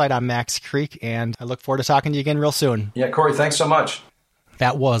your insight on Max Creek, and I look forward to talking to you again real soon. Yeah, Corey, thanks so much.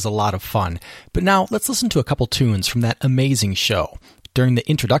 That was a lot of fun. But now let's listen to a couple tunes from that amazing show. During the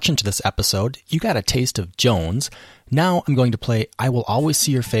introduction to this episode, you got a taste of Jones. Now I'm going to play I Will Always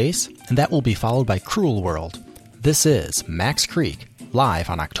See Your Face, and that will be followed by Cruel World. This is Max Creek, live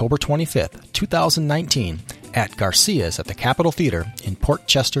on October 25th, 2019, at Garcia's at the Capitol Theater in Port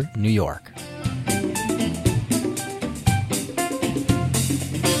Chester, New York.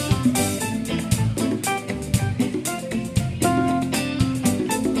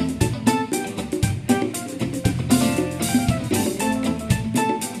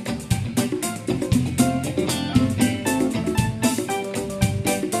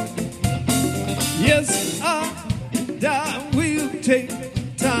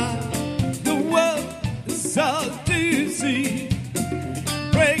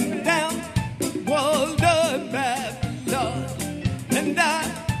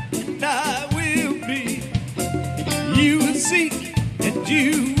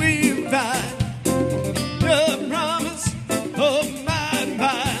 You will find the promise of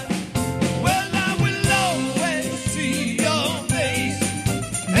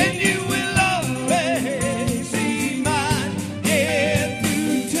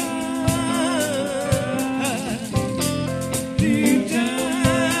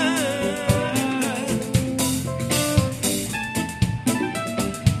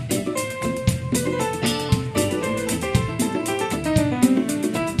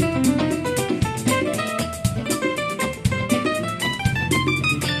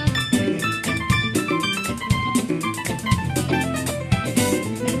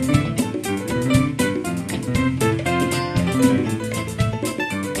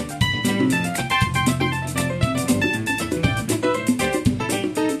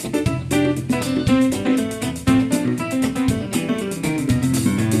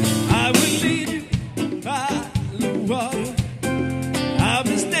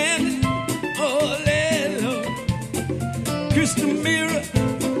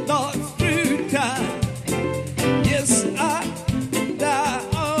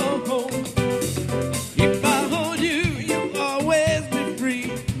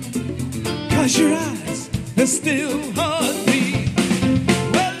still heartbeat.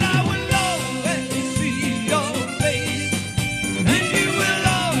 Well, I will always see your face, and you will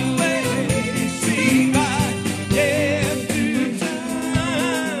always see my every time.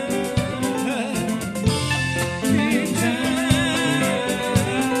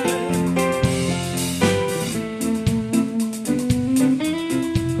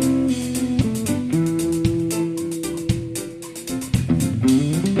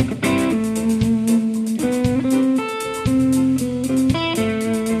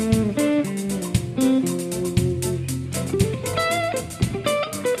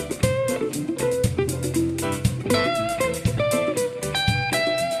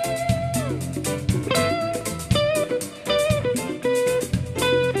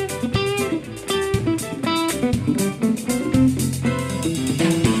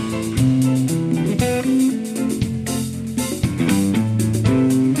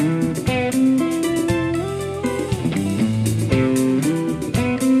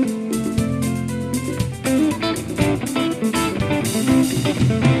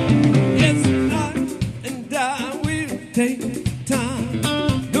 Yes, and I will take time.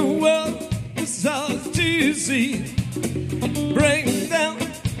 The world is ours to see. Bring down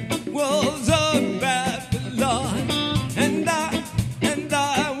walls of Babylon, and I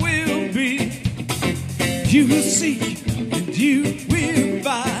will be. You will seek and you will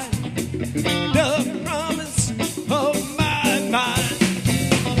find the promise of my mind.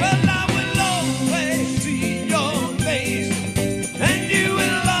 Well, I will always see your face, and you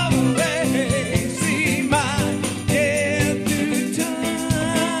will always see my every time.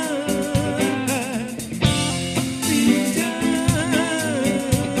 Every time.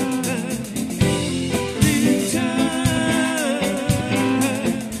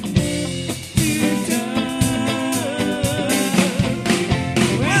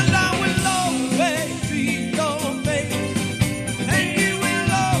 Well, I will always see your face, and you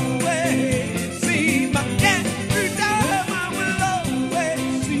will always see my every time. I will always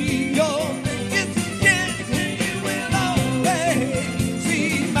see your face, yes, and you will always see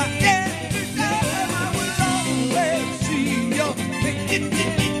my every time. I will always see your face,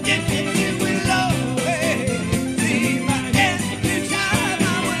 and you will always see my every time.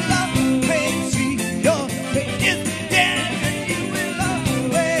 I will always see your face, yes, and you will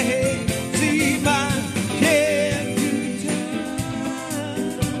always see my every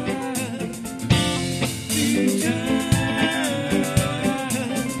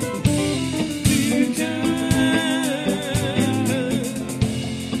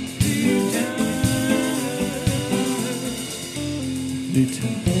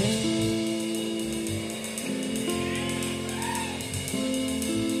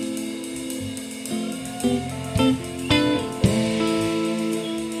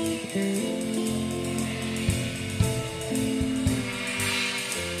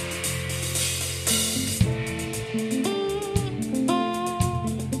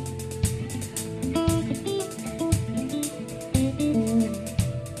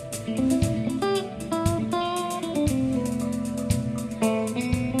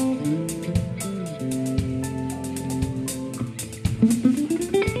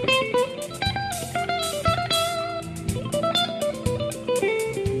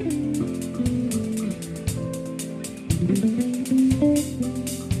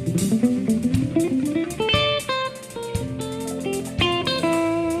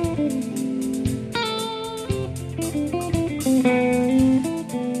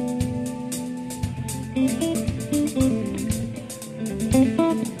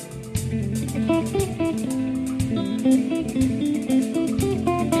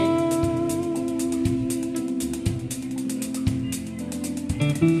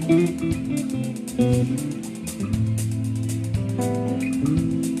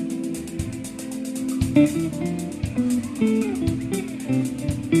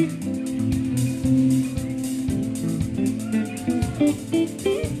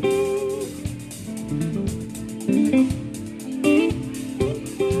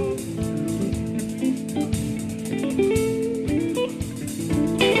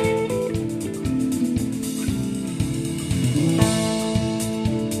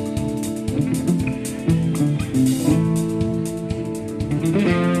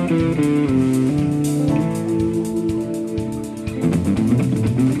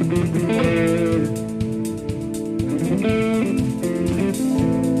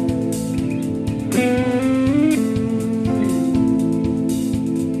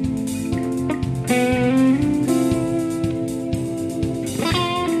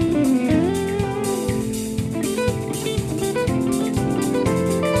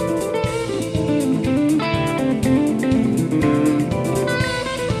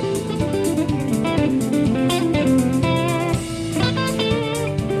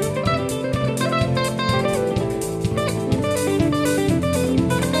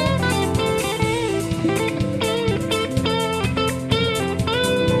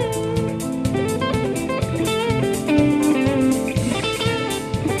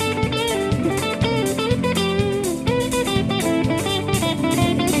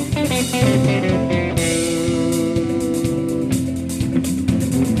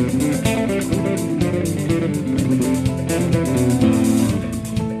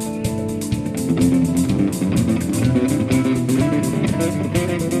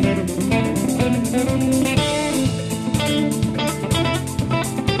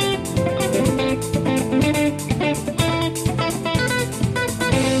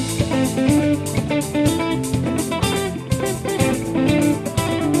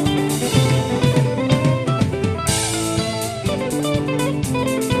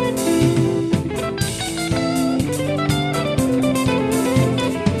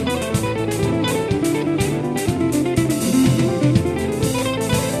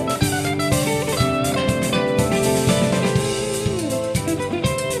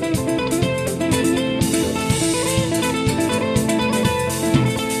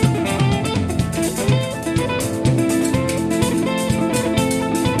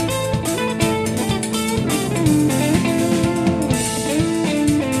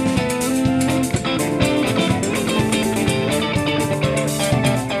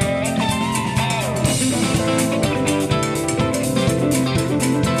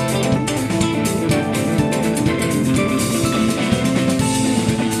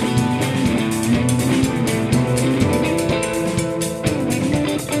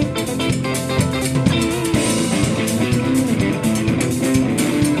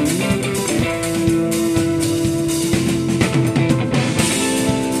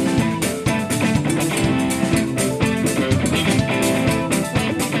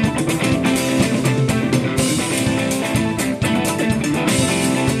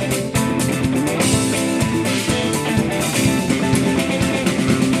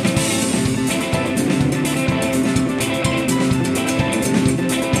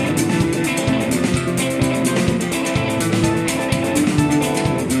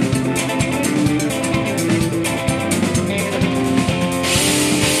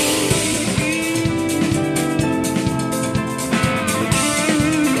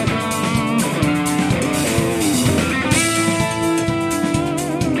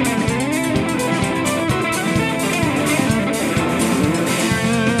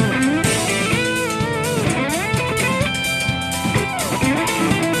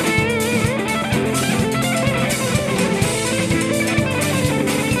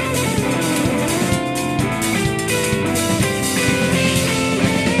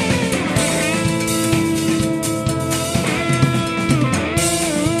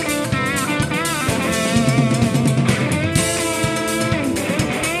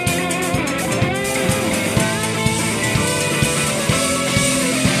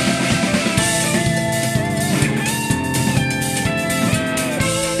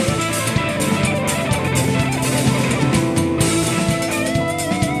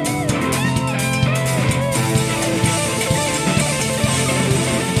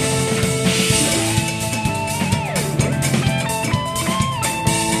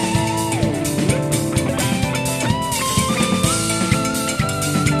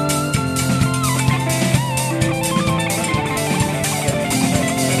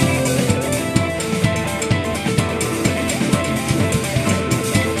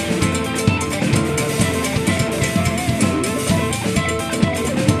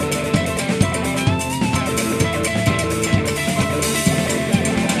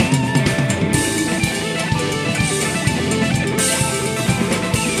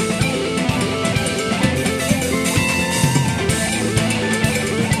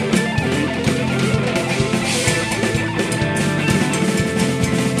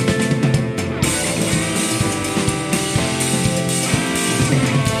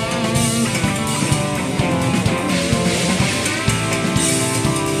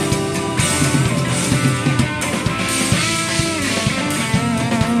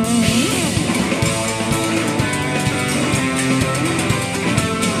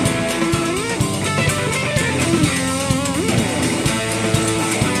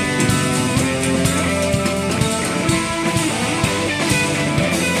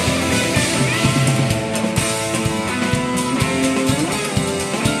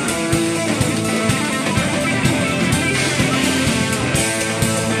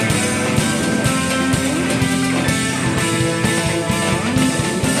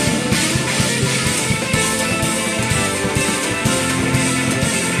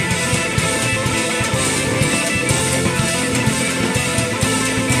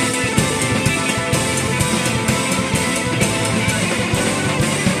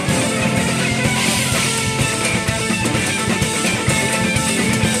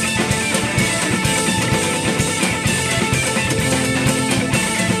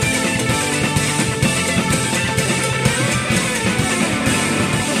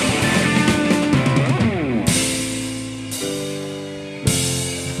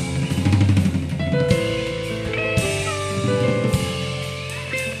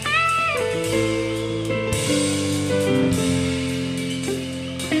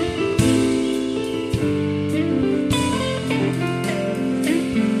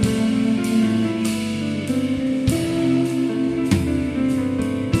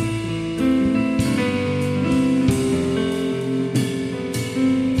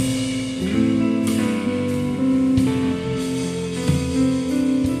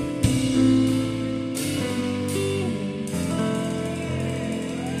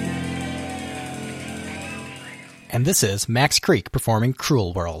and this is Max Creek performing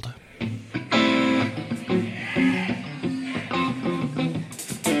Cruel World.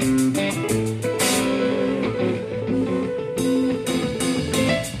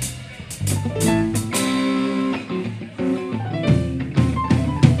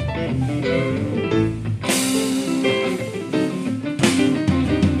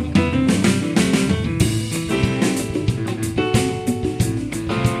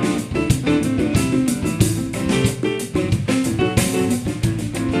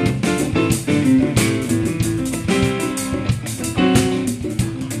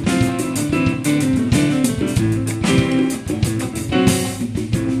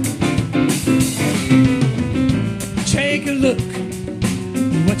 Take a look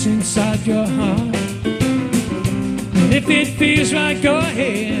at what's inside your heart. And if it feels right, go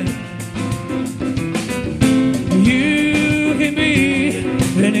ahead. You can be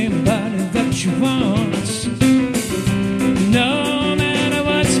anybody that you want, no matter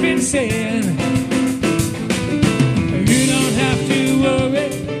what's been said. You don't have to worry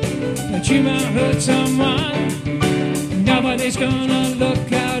that you might hurt someone. Nobody's gonna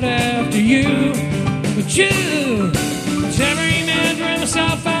look out after you but you. Every man for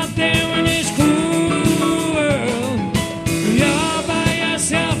himself out there in this cruel world. You're by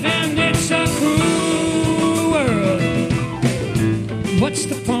yourself and it's a cruel world. What's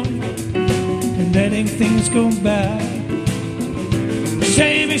the point in letting things go by?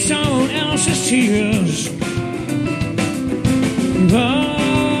 Saving someone else's tears. You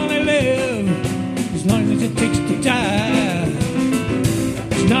only live as long as it takes to die.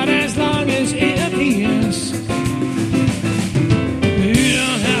 It's not as long as it appears.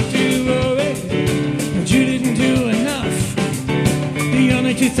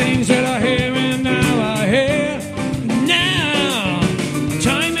 Two things that are here and now are here now.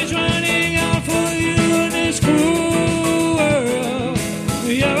 Time is running out for you in this cruel world.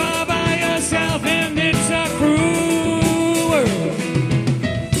 You're all by yourself and it's a cruel world.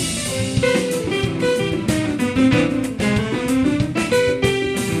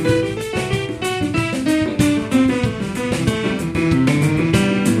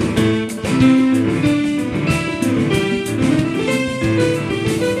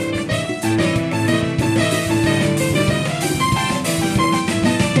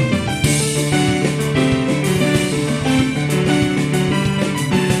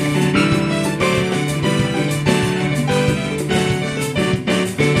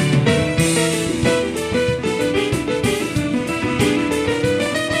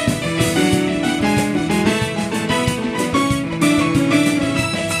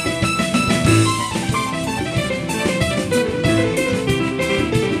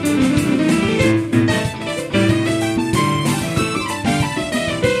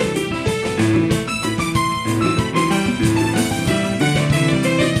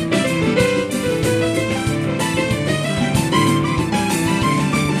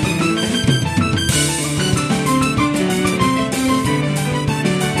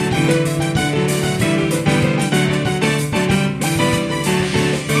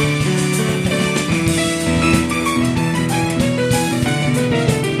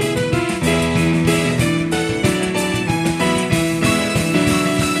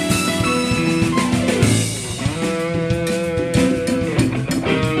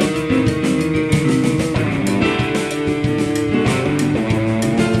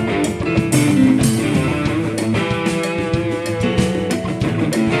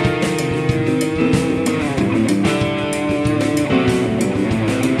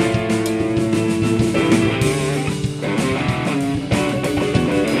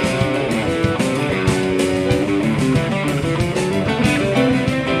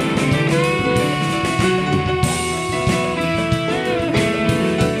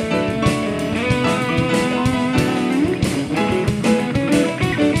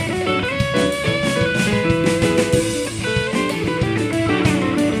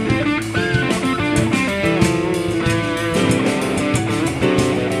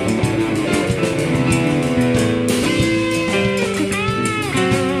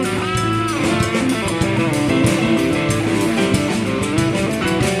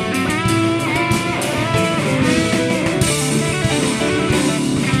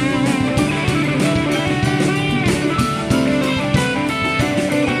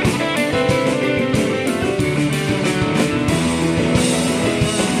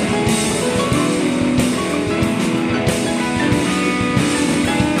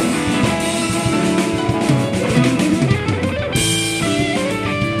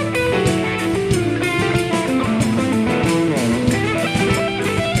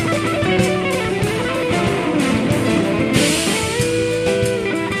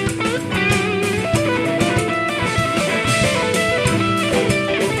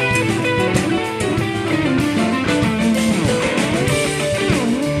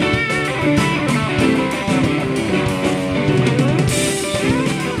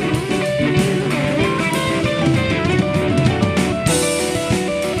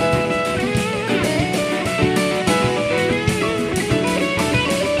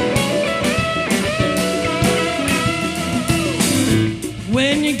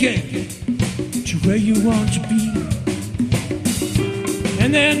 when you get to where you want to be,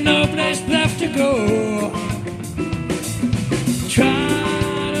 and there's no place left to go.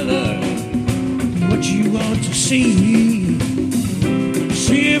 Try to look what you want to see.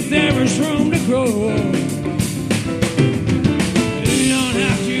 See if there is room to grow. You don't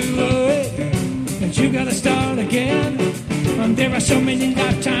have to worry, but you gotta start again. There are so many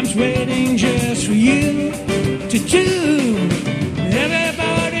lifetimes waiting just for you to do.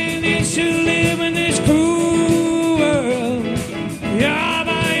 Everybody needs to live in this cruel world. You're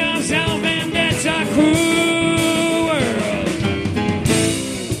by yourself and that's a cruel world.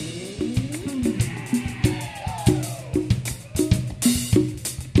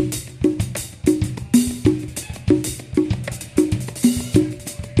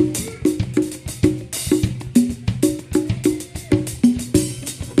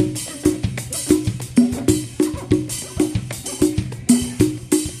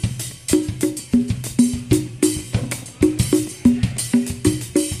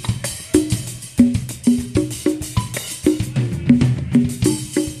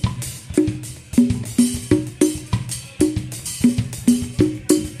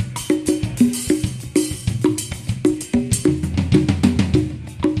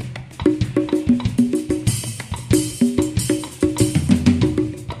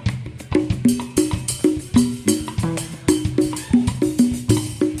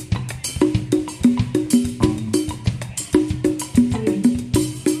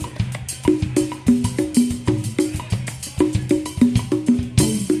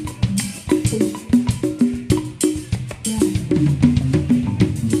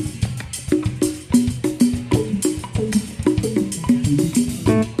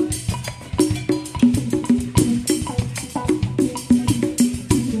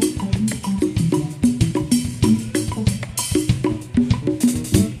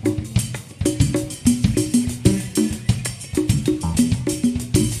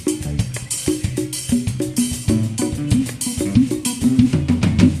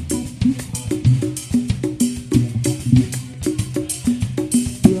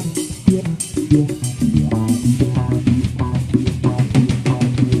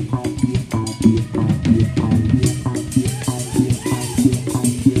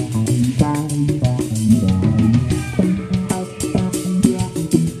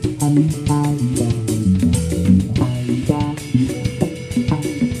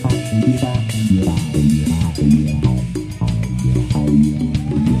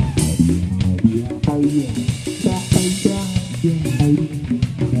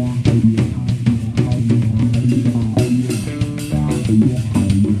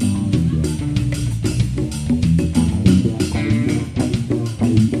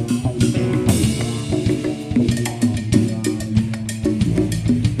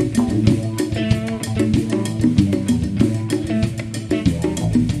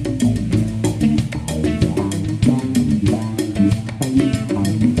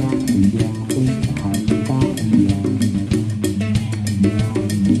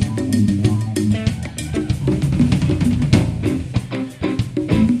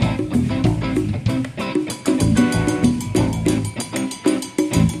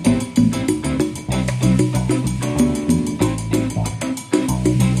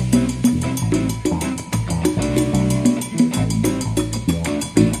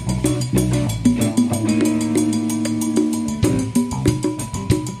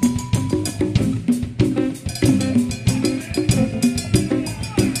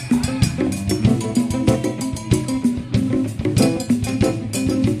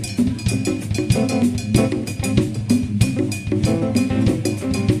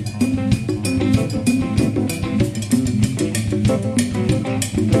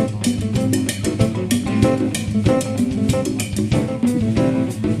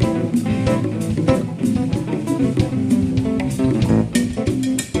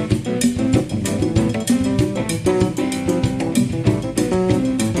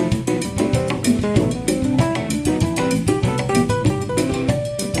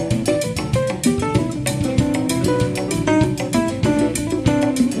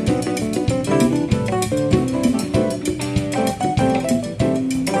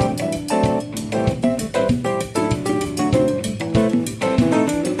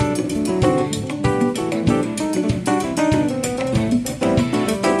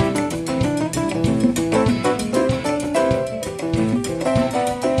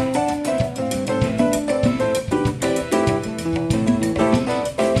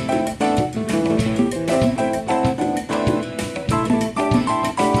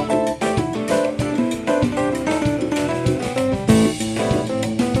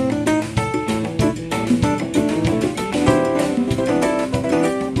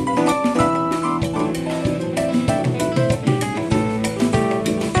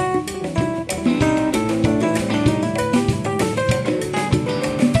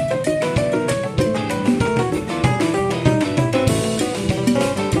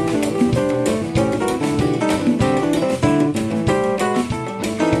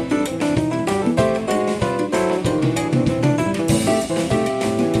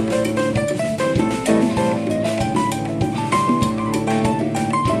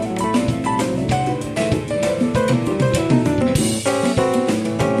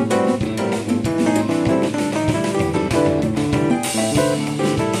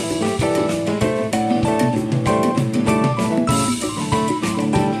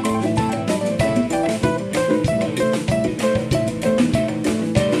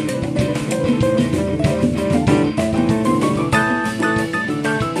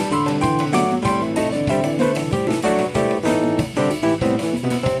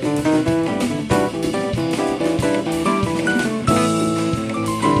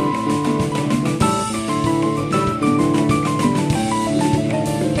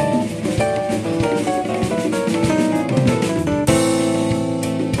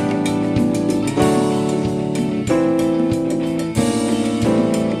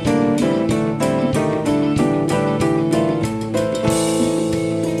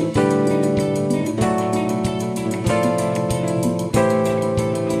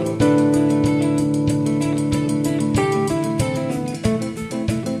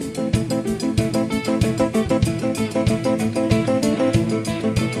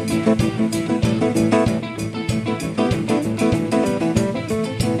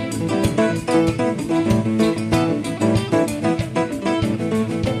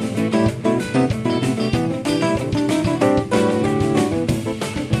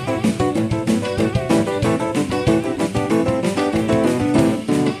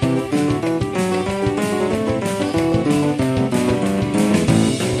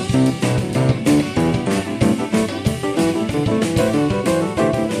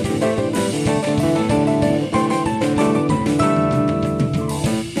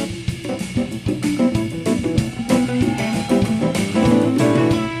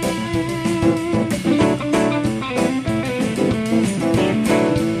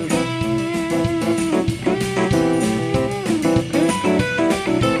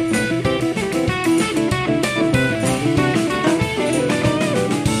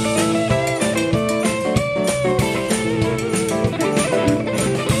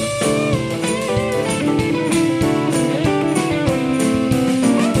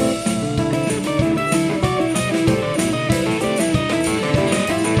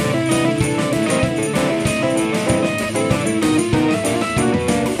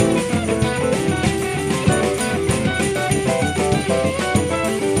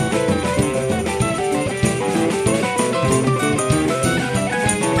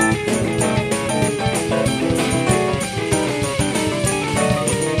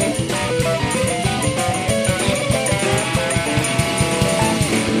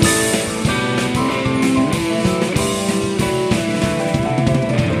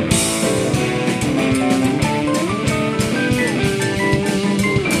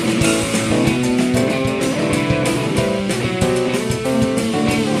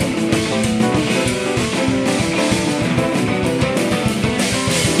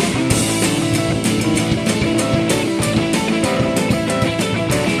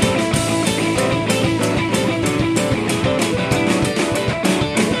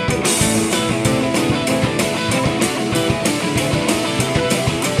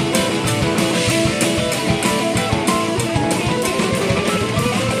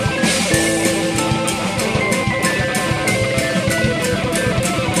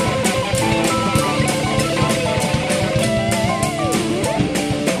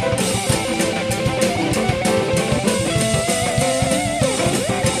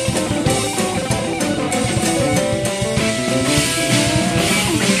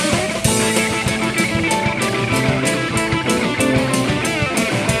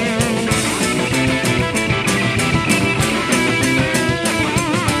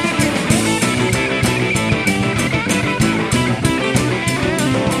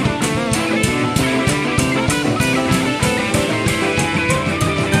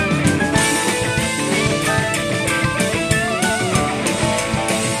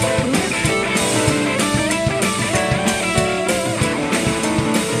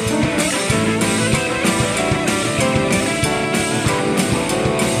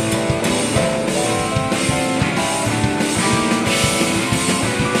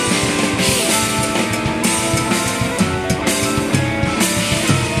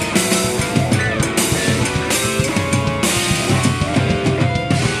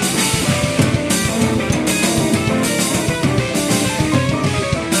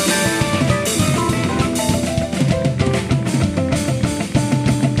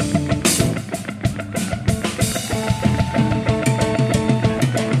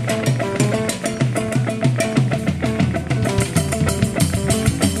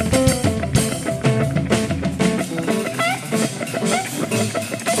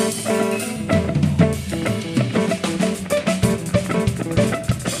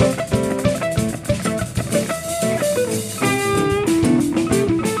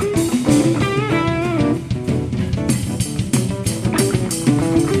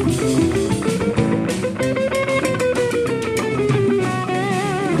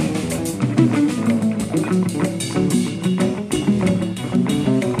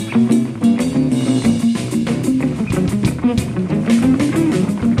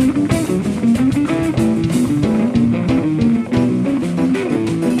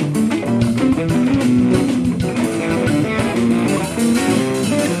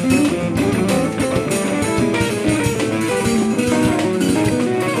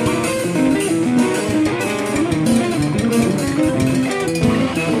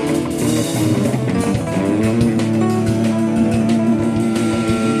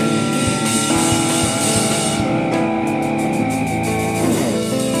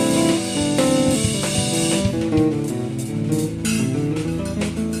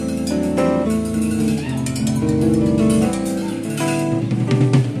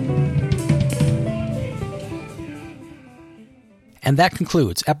 And that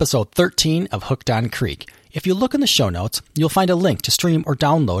concludes episode 13 of Hooked on Creek. If you look in the show notes, you'll find a link to stream or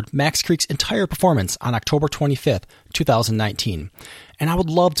download Max Creek's entire performance on October 25th, 2019. And I would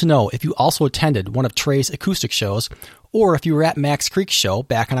love to know if you also attended one of Trey's acoustic shows, or if you were at Max Creek's show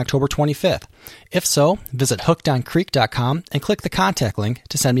back on October 25th. If so, visit hookedoncreek.com and click the contact link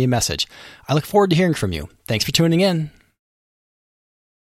to send me a message. I look forward to hearing from you. Thanks for tuning in.